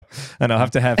And I'll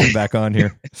have to have him back on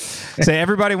here. Say,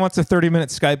 everybody wants a 30-minute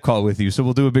Skype call with you, so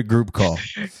we'll do a big group call.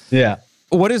 Yeah.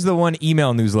 What is the one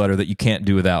email newsletter that you can't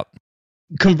do without?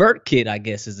 ConvertKit, I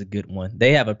guess, is a good one.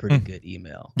 They have a pretty good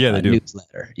email. Yeah, they do.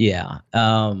 Newsletter. Yeah.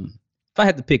 If I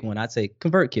had to pick one, I'd say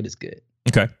ConvertKit is good.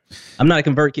 Okay. I'm not a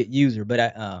ConvertKit user, but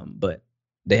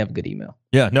they have a good email.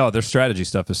 Yeah, no, their strategy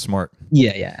stuff is smart.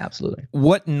 Yeah, absolutely.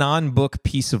 What non-book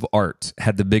piece of art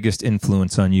had the biggest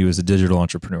influence on you as a digital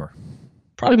entrepreneur?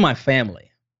 Probably my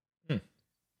family.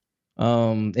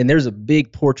 And there's a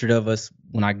big portrait of us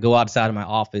when I go outside of my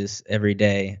office every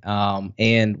day.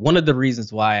 And one of the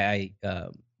reasons why I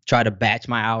try to batch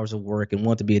my hours of work and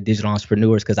want to be a digital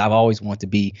entrepreneur is because I've always wanted to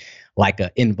be like an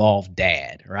involved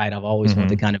dad, right? I've always wanted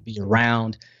to kind of be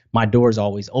around. My door is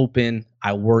always open.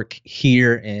 I work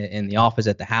here in the office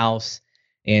at the house,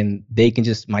 and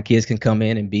my kids can come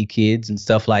in and be kids and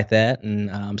stuff like that.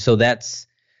 And so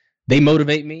they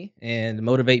motivate me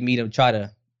to try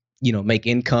to, make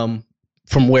income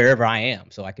from wherever I am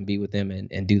so I can be with them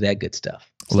and do that good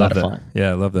stuff. It's a lot of fun.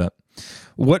 Yeah, I love that.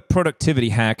 What productivity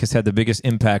hack has had the biggest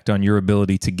impact on your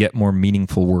ability to get more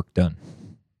meaningful work done?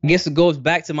 I guess it goes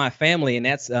back to my family, and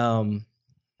that's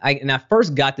I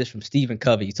first got this from Stephen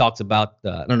Covey. He talks about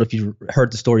I don't know if you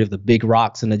heard the story of the big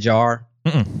rocks in a jar.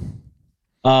 Well,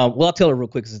 I'll tell it real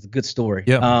quick because it's a good story.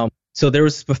 Yeah. So there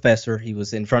was this professor. He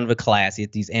was in front of a class. He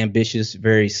had these ambitious,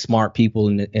 very smart people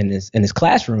in his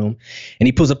classroom, and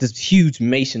he pulls up this huge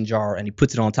mason jar and he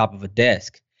puts it on top of a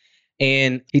desk.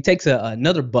 And he takes a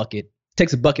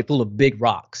bucket full of big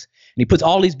rocks, and he puts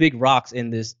all these big rocks in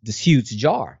this huge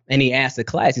jar. And he asked the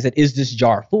class, he said, "Is this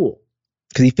jar full?"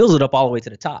 Because he fills it up all the way to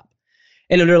the top.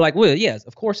 And then they're like, "Well, yes,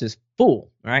 of course it's full."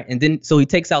 Right. And then so he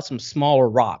takes out some smaller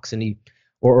rocks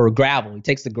or gravel. He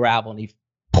takes the gravel and he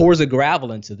pours the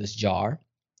gravel into this jar,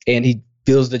 and he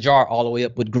fills the jar all the way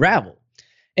up with gravel.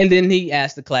 And then he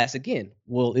asked the class again,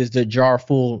 "Well, is the jar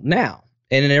full now?"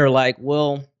 And then they were like,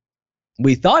 "Well,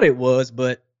 we thought it was,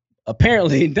 but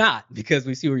apparently not, because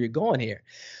we see where you're going here."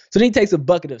 So then he takes a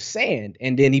bucket of sand,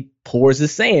 and then he pours the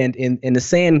sand in, and the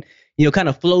sand, kind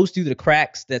of flows through the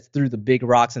cracks that's through the big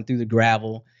rocks and through the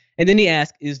gravel. And then he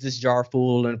asks, "Is this jar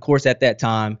full?" And of course, at that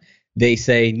time, they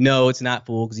say, "No, it's not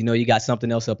full," because you got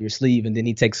something else up your sleeve. And then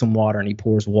he takes some water and he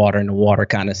pours water, and the water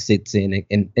kind of sits in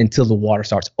until the water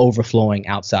starts overflowing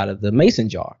outside of the mason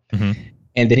jar. And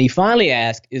then he finally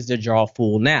asks, "Is the jar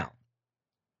full now?"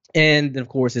 And of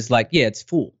course, it's like, "Yeah, it's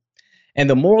full." And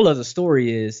the moral of the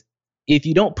story is, if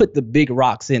you don't put the big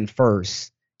rocks in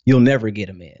first, you'll never get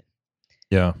them in.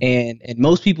 Yeah. And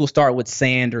most people start with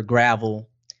sand or gravel,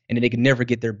 and then they can never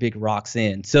get their big rocks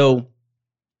in. So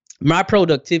my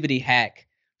productivity hack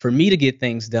for me to get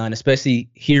things done, especially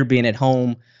here being at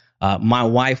home, my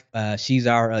wife, she's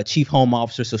our chief home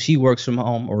officer, so she works from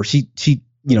home, or she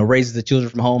raises the children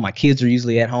from home. My kids are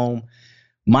usually at home.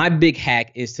 My big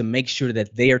hack is to make sure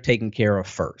that they are taken care of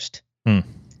first.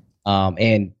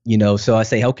 So I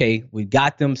say, okay, we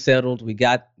got them settled. We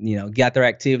got their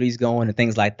activities going and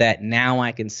things like that. Now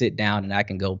I can sit down and I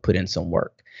can go put in some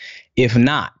work. If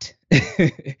not,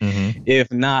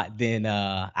 then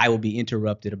I will be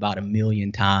interrupted about 1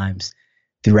 million times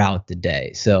throughout the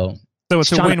day. So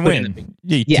it's a win-win.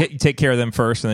 You take care of them first, and